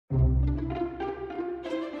Etano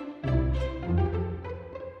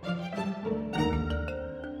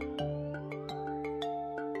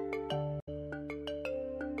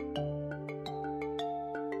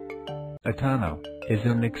is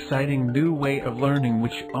an exciting new way of learning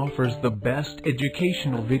which offers the best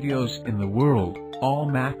educational videos in the world, all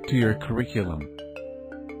mapped to your curriculum.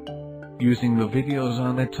 Using the videos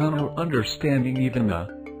on Etano, understanding even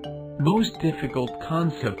the most difficult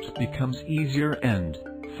concepts becomes easier and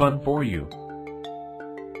fun for you.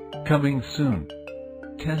 Coming soon.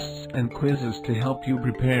 Tests and quizzes to help you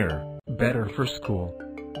prepare better for school.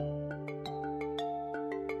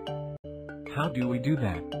 How do we do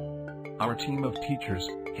that? Our team of teachers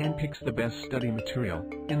handpicks the best study material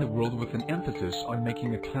in the world with an emphasis on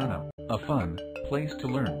making Etano a fun place to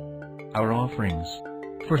learn. Our offerings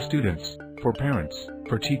for students, for parents,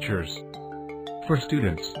 for teachers. For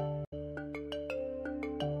students,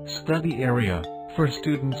 study area for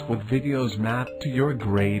students with videos mapped to your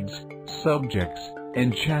grades, subjects,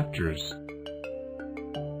 and chapters.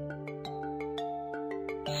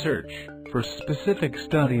 Search for specific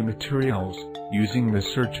study materials using the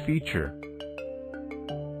search feature.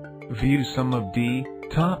 View some of the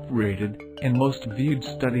top-rated and most viewed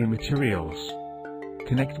study materials.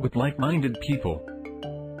 Connect with like-minded people.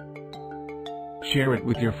 Share it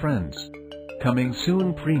with your friends. Coming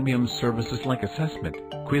soon, premium services like assessment,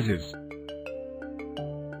 quizzes.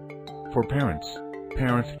 For parents,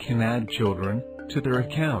 parents can add children to their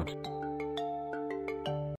account.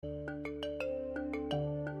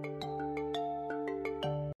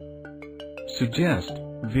 Suggest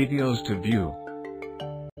videos to view.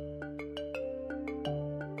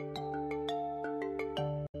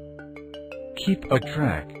 Keep a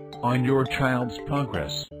track on your child's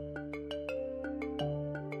progress.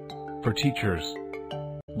 For teachers,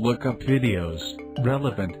 look up videos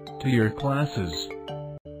relevant to your classes.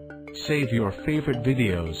 Save your favorite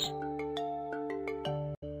videos.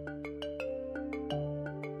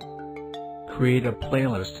 Create a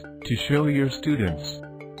playlist to show your students.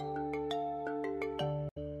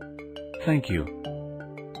 Thank you.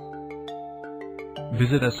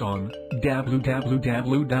 Visit us on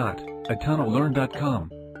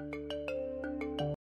www.etanollearn.com.